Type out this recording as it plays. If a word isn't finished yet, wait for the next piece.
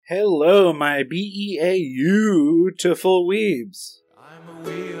Hello, my beautiful weebs. I'm a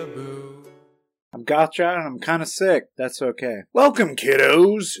weeaboo. I'm Gothjon and I'm kinda sick. That's okay. Welcome,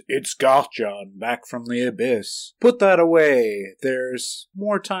 kiddos. It's Gothjon, back from the abyss. Put that away. There's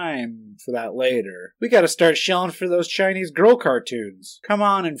more time for that later. We gotta start shelling for those Chinese girl cartoons. Come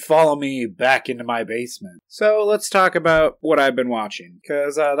on and follow me back into my basement. So let's talk about what I've been watching,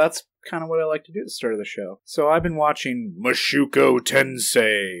 because that's kind of what I like to do at the start of the show. So I've been watching Mushoku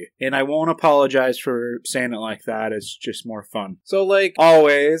Tensei, and I won't apologize for saying it like that. It's just more fun. So like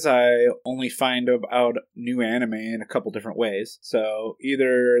always, I only find out new anime in a couple different ways. So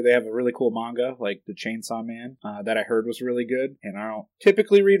either they have a really cool manga, like the Chainsaw Man, that I heard was really good, and I don't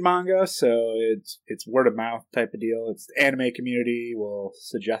typically read manga, so it's word of mouth type of deal. It's the anime community will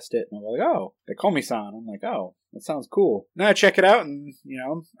suggest it, and I'm like, oh, they call me san. I'm like, oh, that sounds cool. Now I check it out, and,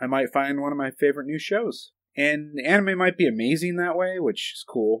 I might find one of my favorite new shows. And the anime might be amazing that way, which is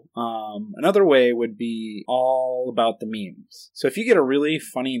cool. Another way would be all about the memes. So if you get a really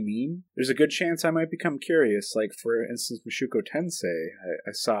funny meme, there's a good chance I might become curious. Like, for instance, Mushoku Tensei,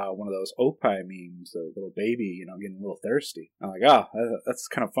 I saw one of those Opie memes, a little baby, getting a little thirsty. I'm like, that's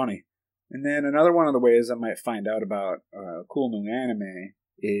kind of funny. And then another one of the ways I might find out about cool new anime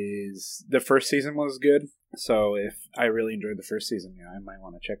is the first season was good. So if I really enjoyed the first season, I might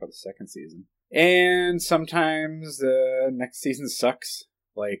want to check out the second season. And sometimes the next season sucks.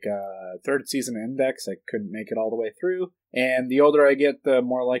 Like third season Index, I couldn't make it all the way through. And the older I get, the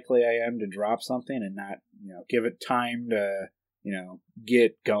more likely I am to drop something and not, give it time to,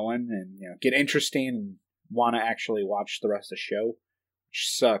 get going and, get interesting and want to actually watch the rest of the show. Which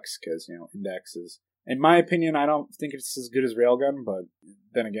sucks because, Index is, in my opinion, I don't think it's as good as Railgun, but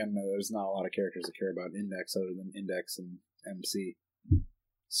then again, there's not a lot of characters that care about Index other than Index and MC.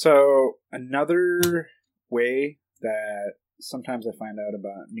 So, another way that sometimes I find out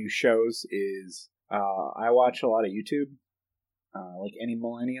about new shows is I watch a lot of YouTube, like any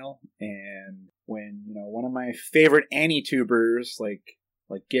millennial, and when, one of my favorite Anitubers, like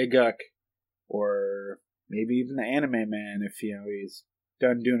Giguk, or maybe even the Anime Man, if, he's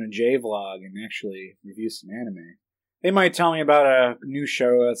done doing a J-vlog and actually review some anime, they might tell me about a new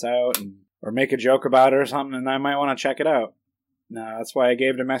show that's out or make a joke about it or something, and I might want to check it out. Now, that's why I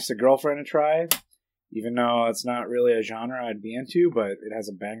gave Domestic Girlfriend a try, even though it's not really a genre I'd be into, but it has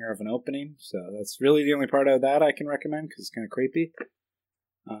a banger of an opening, so that's really the only part of that I can recommend, because it's kind of creepy.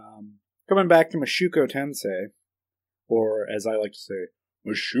 Coming back to Mushoku Tensei, or as I like to say,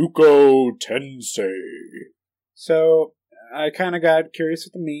 Mushoku Tensei. So, I kind of got curious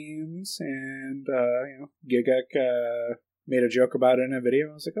with the memes, and, Giguk made a joke about it in a video.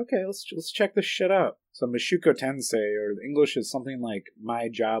 I was like, okay, let's check this shit out. So Mushoku Tensei, or the English is something like My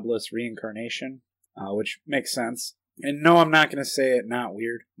Jobless Reincarnation, which makes sense. And no, I'm not going to say it not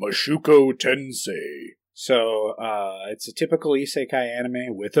weird. Mushoku Tensei. So, it's a typical isekai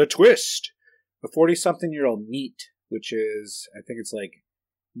anime with a twist. A 40-something-year-old NEET, which is, I think it's like,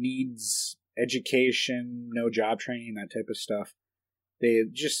 needs education, no job training, that type of stuff. They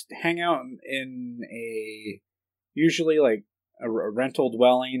just hang out in usually like a rental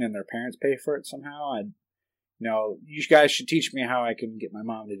dwelling, and their parents pay for it somehow. You guys should teach me how I can get my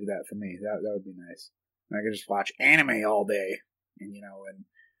mom to do that for me. That would be nice. And I could just watch anime all day, and and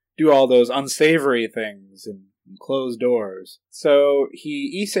do all those unsavory things and close doors. So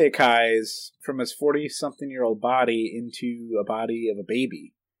he isekais from his 40-something-year-old body into a body of a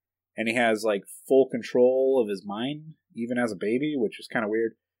baby. And he has, like, full control of his mind, even as a baby, which is kind of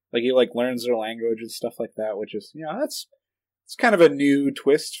weird. Like, he, learns their language and stuff like that, which is, it's kind of a new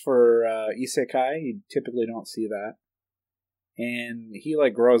twist for isekai. You typically don't see that. And he,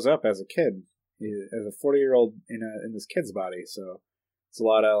 grows up as a kid, as a 40-year-old in this kid's body, so it's a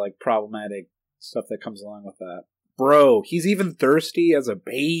lot of, problematic stuff that comes along with that. Bro, he's even thirsty as a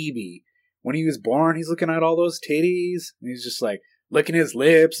baby. When he was born, he's looking at all those titties, and he's just licking his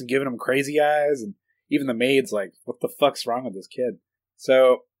lips and giving him crazy eyes, and even the maid's like, what the fuck's wrong with this kid?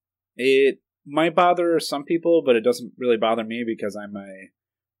 So, it might bother some people, but it doesn't really bother me because I'm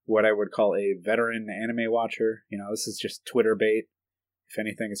what I would call a veteran anime watcher. This is just Twitter bait. If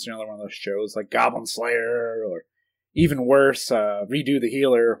anything, it's another one of those shows like Goblin Slayer, or even worse, Redo the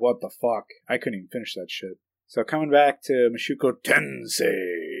Healer. What the fuck? I couldn't even finish that shit. So coming back to Mushoku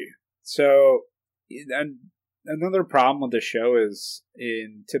Tensei. So, another problem with the show is,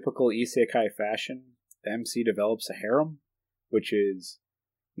 in typical isekai fashion, the MC develops a harem, which is,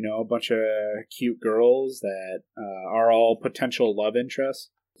 a bunch of cute girls that are all potential love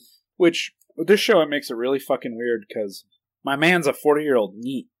interests. Which, with this show, it makes it really fucking weird, because my man's a 40-year-old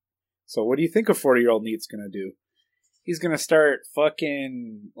NEET. So what do you think a 40-year-old NEET's gonna do? he's gonna start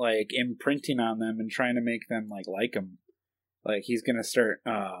fucking like imprinting on them and trying to make them like him. Like he's gonna start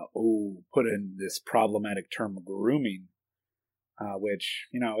put in this problematic term of grooming, which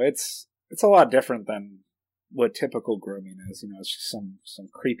it's a lot different than what typical grooming is. It's just some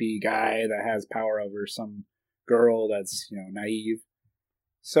creepy guy that has power over some girl that's naive.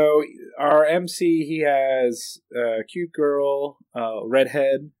 So our MC, he has a cute girl,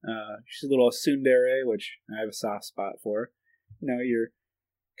 redhead. She's a little tsundere, which I have a soft spot for. You're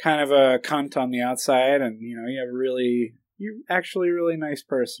kind of a cunt on the outside, and you're actually a really nice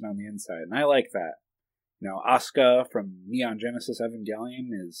person on the inside, and I like that. Asuka from Neon Genesis Evangelion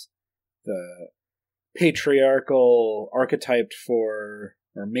is the patriarchal archetype or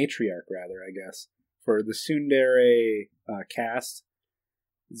matriarch rather, I guess, for the tsundere cast.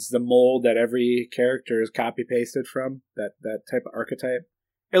 It's the mold that every character is copy-pasted from, that type of archetype,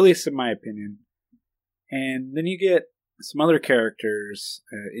 at least in my opinion. And then you get some other characters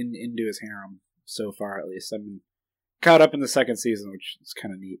into his harem, so far at least. I'm caught up in the second season, which is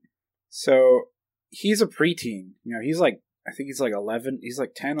kind of neat. So, he's a preteen. He's like, I think he's like 11, he's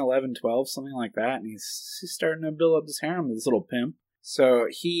like 10, 11, 12, something like that, and he's starting to build up his harem, this little pimp. So,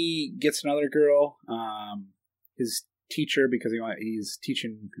 he gets another girl, his teacher, because he's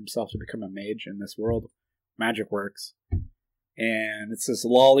teaching himself to become a mage in this world. Magic works. And it's this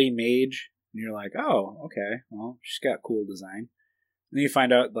lolly mage, and you're like, oh, okay, well, she's got cool design. And then you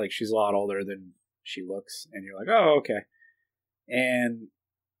find out, like, she's a lot older than she looks, and you're like, oh, okay. And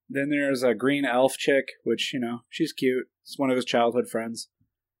then there's a green elf chick, which, she's cute. It's one of his childhood friends.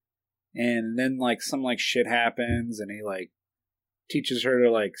 And then, like, some, like, shit happens, and he, like, teaches her to,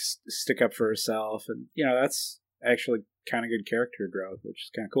 like, stick up for herself. And, that's actually kind of good character growth, which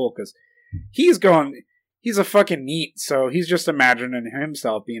is kind of cool, because he's a fucking NEET, so he's just imagining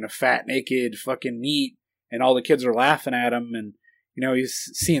himself being a fat, naked fucking NEET, and all the kids are laughing at him, and, he's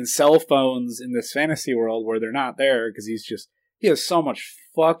seeing cell phones in this fantasy world where they're not there, because he has so much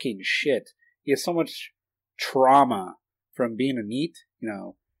fucking shit. He has so much trauma from being a NEET.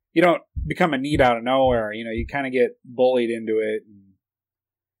 You don't become a NEET out of nowhere. You kind of get bullied into it, and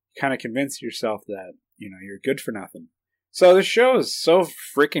kind of convince yourself that you're good for nothing. So this show is so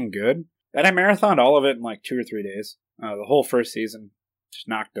freaking good that I marathoned all of it in like 2 or 3 days. The whole first season, just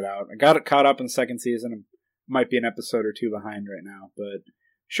knocked it out. I got it caught up in the second season. I might be an episode or two behind right now, but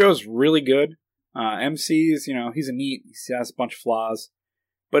show's really good. MC's, he's a NEET. He has a bunch of flaws,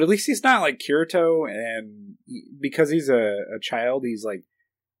 but at least he's not like Kirito. And because he's a child, he's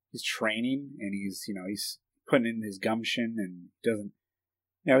training, and he's putting in his gumption, and doesn't.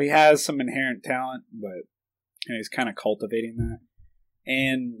 He has some inherent talent, but he's kind of cultivating that.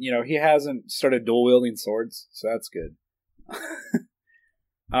 And, he hasn't started dual-wielding swords, so that's good.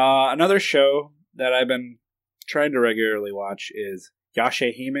 Another show that I've been trying to regularly watch is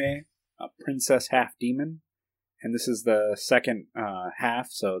Yashahime, Princess Half Demon. And this is the second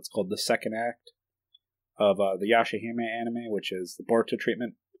half, so it's called the second act of the Yashahime anime, which is the Boruto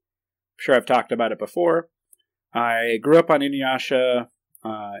treatment. I'm sure I've talked about it before. I grew up on Inuyasha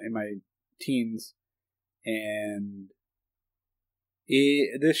in my teens, and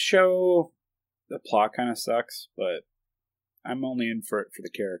this show, the plot kind of sucks, but I'm only in for it for the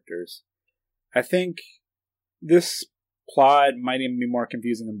characters. I think this plot might even be more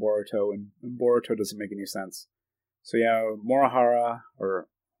confusing than Boruto, and Boruto doesn't make any sense. So yeah, Moroha,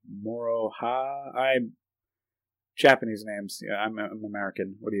 Japanese names. Yeah, I'm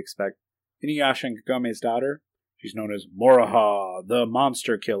American. What do you expect? Inuyasha and Kagome's daughter. She's known as Moroha, the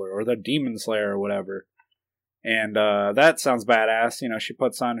monster killer, or the demon slayer, or whatever. And that sounds badass. She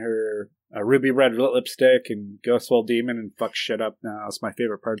puts on her ruby red lipstick and goes full demon and fucks shit up. Now, that's my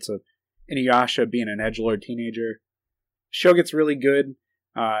favorite parts of Inuyasha, being an edgelord teenager. Show gets really good.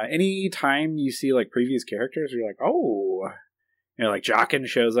 Any time you see like previous characters, you're like, oh, like Jockin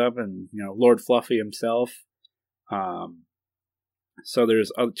shows up, and Lord Fluffy himself. So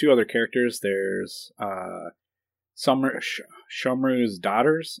there's 2 other characters. There's Shomru's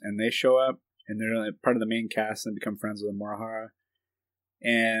daughters, and they show up, and they're part of the main cast and become friends with Moroha.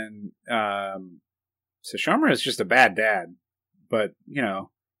 And so Shomru is just a bad dad, but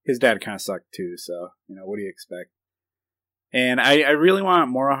his dad kind of sucked too. So what do you expect? And I really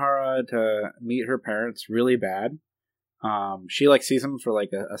want Moroha to meet her parents really bad. She sees them for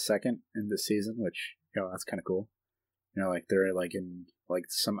a second in this season, which that's kind of cool. Like they're in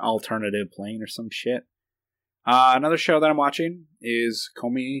some alternative plane or some shit. Another show that I'm watching is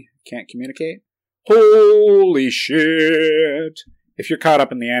Komi Can't Communicate. Holy shit! If you're caught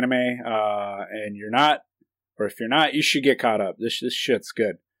up in the anime, and you're not, or if you're not, you should get caught up. This shit's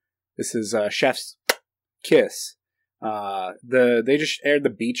good. This is Chef's Kiss. They just aired the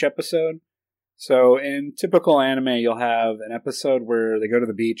beach episode. So in typical anime, you'll have an episode where they go to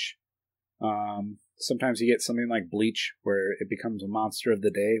the beach. Sometimes you get something like Bleach, where it becomes a monster of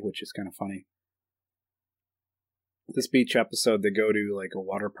the day, which is kind of funny. This beach episode, they go to like a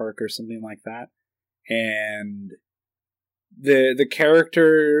water park or something like that, and the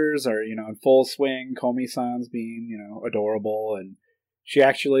characters are, you know, in full swing. Komi-san's being, you know, adorable, and she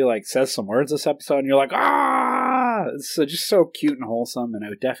actually like says some words this episode, and you're like, ah! It's just so cute and wholesome, and I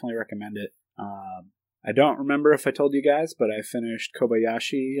would definitely recommend it. I don't remember if I told you guys, but I finished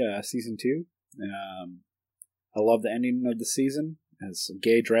Kobayashi season 2. I love the ending of the season, as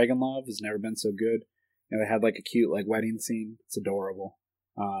gay dragon love has never been so good. You know, they had like a cute like wedding scene. It's adorable.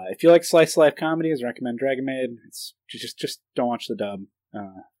 If you like slice of life comedies, I recommend Dragon Maid. It's just don't watch the dub.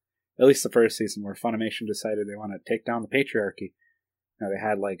 At least the first season, where Funimation decided they want to take down the patriarchy. You know, they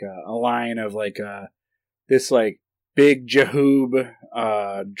had like a line of like this like big Jahoob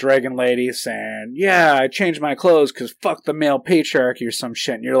dragon lady saying, "Yeah, I changed my clothes because fuck the male patriarchy" or some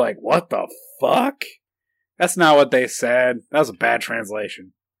shit. And you're like, what the fuck? That's not what they said. That was a bad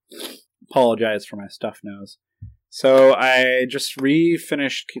translation. Apologize for my stuffed nose. So I just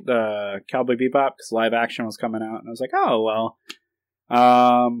re-finished the Cowboy Bebop because live action was coming out, and I was like, oh well,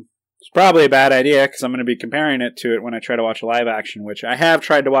 it's probably a bad idea because I'm going to be comparing it to it when I try to watch a live action, which I have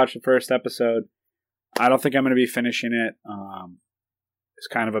tried to watch the first episode. I don't think I'm going to be finishing it. It's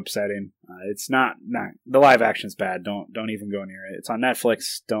kind of upsetting. It's not the live action's bad. Don't even go near it. It's on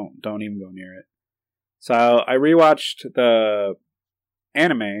Netflix. Don't even go near it. So I rewatched the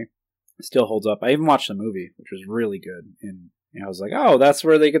anime. It still holds up. I even watched the movie, which was really good. And I was like, oh, that's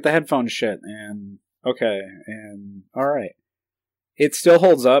where they get the headphone shit. And okay, and all right. It still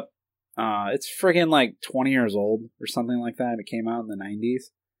holds up. It's friggin' like 20 years old or something like that. It came out in the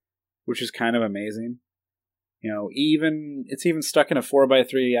 90s, which is kind of amazing. You know, it's even stuck in a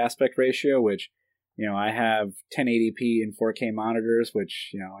 4:3 aspect ratio, which, you know, I have 1080p and 4K monitors, which,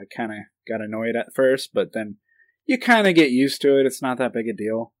 you know, I kind of got annoyed at first, but then you kind of get used to it. It's not that big a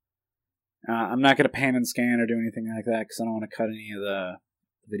deal. I'm not going to pan and scan or do anything like that because I don't want to cut any of the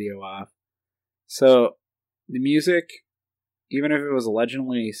video off. So the music, even if it was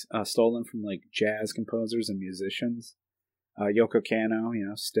allegedly stolen from like jazz composers and musicians, Yoko Kanno, you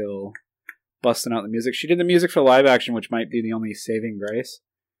know, still busting out the music. She did the music for live action, which might be the only saving grace.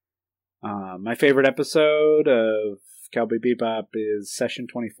 My favorite episode of Cowboy Bebop is Session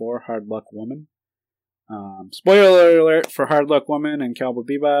 24, Hard Luck Woman. Spoiler alert for Hard Luck Woman and Cowboy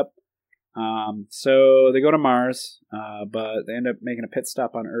Bebop. So they go to Mars, but they end up making a pit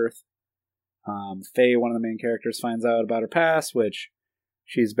stop on Earth. Faye, one of the main characters, finds out about her past, which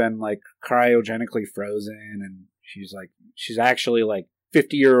she's been like cryogenically frozen, and she's actually like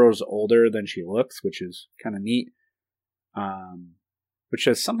 50 years older than she looks, which is kind of neat. Which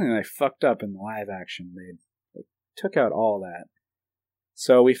is something that I fucked up in the live action. They took out all that.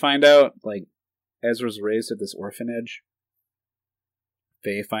 So we find out like Ezra's raised at this orphanage.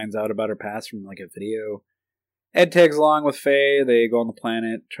 Faye finds out about her past from like a video. Ed tags along with Faye. They go on the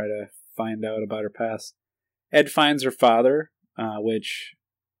planet, try to find out about her past. Ed finds her father, which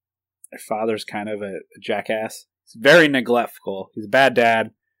her father's kind of a jackass. He's very neglectful. He's a bad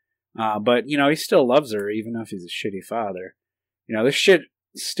dad. But, you know, he still loves her, even if he's a shitty father. You know, this shit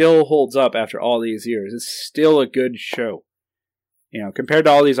still holds up after all these years. It's still a good show. You know, compared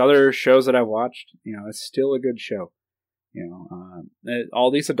to all these other shows that I've watched, you know, it's still a good show. You know,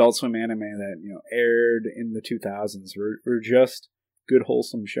 all these Adult Swim anime that, you know, aired in the 2000s were just good,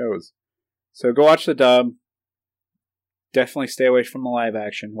 wholesome shows. So go watch the dub. Definitely stay away from the live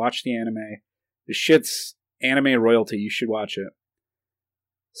action. Watch the anime. The shit's anime royalty. You should watch it.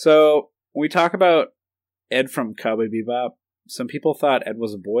 So when we talk about Ed from Cowboy Bebop, some people thought Ed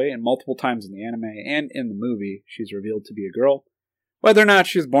was a boy, and multiple times in the anime and in the movie, she's revealed to be a girl. Whether or not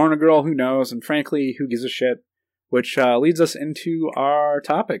she was born a girl, who knows? And frankly, who gives a shit? Which leads us into our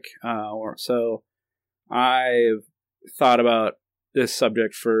topic. So I've thought about this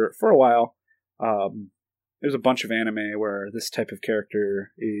subject for a while. There's a bunch of anime where this type of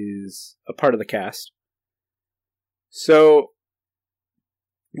character is a part of the cast. So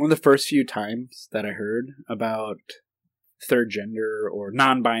one of the first few times that I heard about third gender or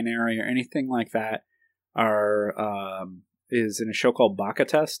non-binary or anything like that is in a show called Baka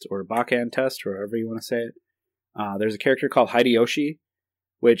Test or Bakan Test, or however you want to say it. There's a character called Hideyoshi,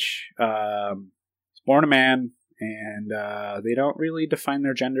 which is born a man, and they don't really define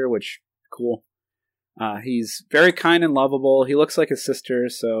their gender, which cool. He's very kind and lovable. He looks like his sister,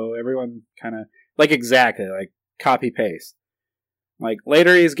 so everyone kind of like exactly like copy paste. Like,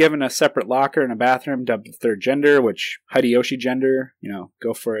 later he's given a separate locker in a bathroom dubbed the third gender, which, Hideyoshi gender,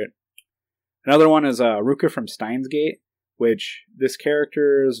 go for it. Another one is Ruka from Steins Gate, which this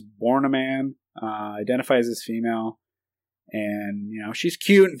character is born a man, identifies as female, and, she's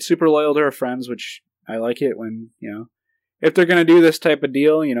cute and super loyal to her friends, which I like it when, if they're going to do this type of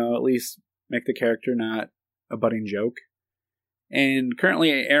deal, at least make the character not a budding joke. And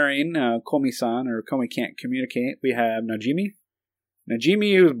currently airing Komi-san, or Komi Can't Communicate, we have Najimi.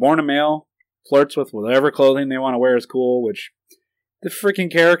 Najimi, who's born a male, flirts with whatever clothing they want to wear is cool, which the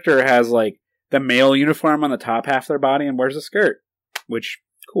freaking character has, like, the male uniform on the top half of their body and wears a skirt, which,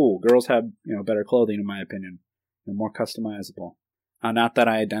 cool. Girls have, better clothing, in my opinion, and more customizable. Not that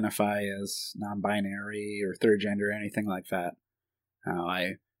I identify as non-binary or third gender or anything like that.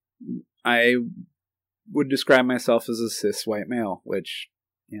 I would describe myself as a cis white male, which,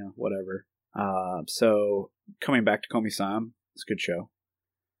 whatever. So, coming back to Komi-san, it's a good show.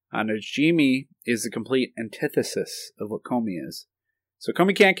 Najimi is the complete antithesis of what Komi is. So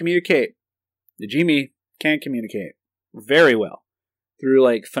Komi can't communicate. Najimi can communicate very well. Through,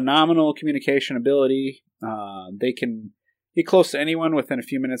 like, phenomenal communication ability, they can get close to anyone within a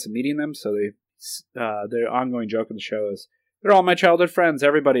few minutes of meeting them, so their ongoing joke of the show is, they're all my childhood friends,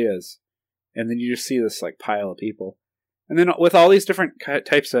 everybody is. And then you just see this, like, pile of people. And then with all these different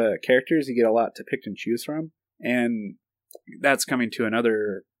types of characters, you get a lot to pick and choose from. And that's coming to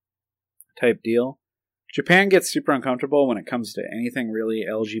another type deal. Japan gets super uncomfortable when it comes to anything really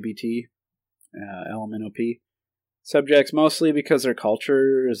LGBT, LMNOP subjects, mostly because their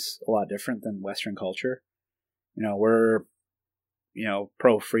culture is a lot different than Western culture. We're,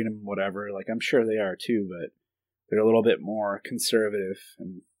 pro-freedom, whatever. Like, I'm sure they are too, but they're a little bit more conservative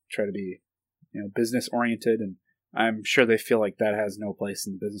and try to be, business-oriented, and I'm sure they feel like that has no place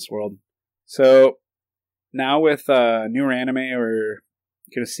in the business world. So, now with newer anime, we're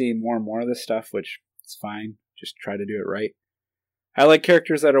going to see more and more of this stuff, which is fine. Just try to do it right. I like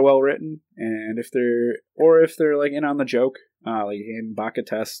characters that are well written, and if they're like in on the joke, like in Baka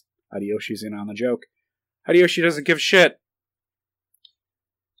Test, Hideyoshi's in on the joke. Hideyoshi doesn't give a shit.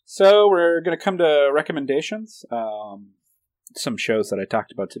 So we're going to come to recommendations. Some shows that I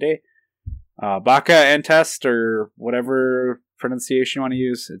talked about today. Baka and Test, or whatever pronunciation you want to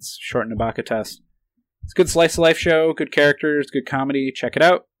use. It's shortened to Baka Test. It's a good slice of life show, good characters, good comedy. Check it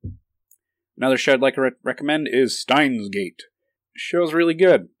out. Another show I'd like to recommend is Steins Gate. The show's really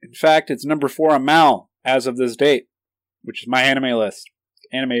good. In fact, it's number 4 on Mal as of this date, which is my anime list.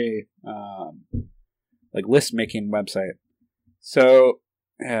 Anime, list making website. So,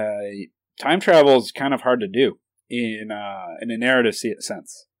 time travel is kind of hard to do in a narrative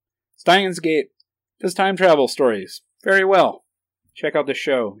sense. Steins Gate does time travel stories very well. Check out the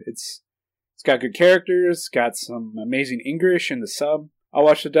show. It's got good characters, got some amazing English in the sub. I'll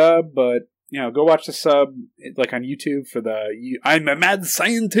watch the dub, but, go watch the sub, like, on YouTube for I'm a mad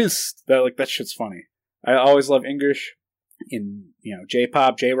scientist. That shit's funny. I always love English in,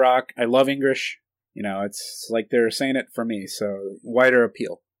 J-pop, J-rock. I love English. It's like they're saying it for me, so wider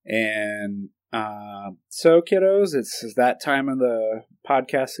appeal. And, so, kiddos, it's that time of the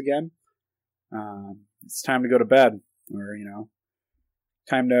podcast again. It's time to go to bed, or,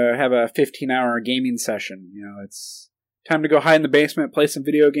 time to have a 15-hour gaming session. It's time to go hide in the basement, play some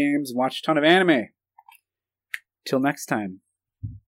video games, and watch a ton of anime. Till next time.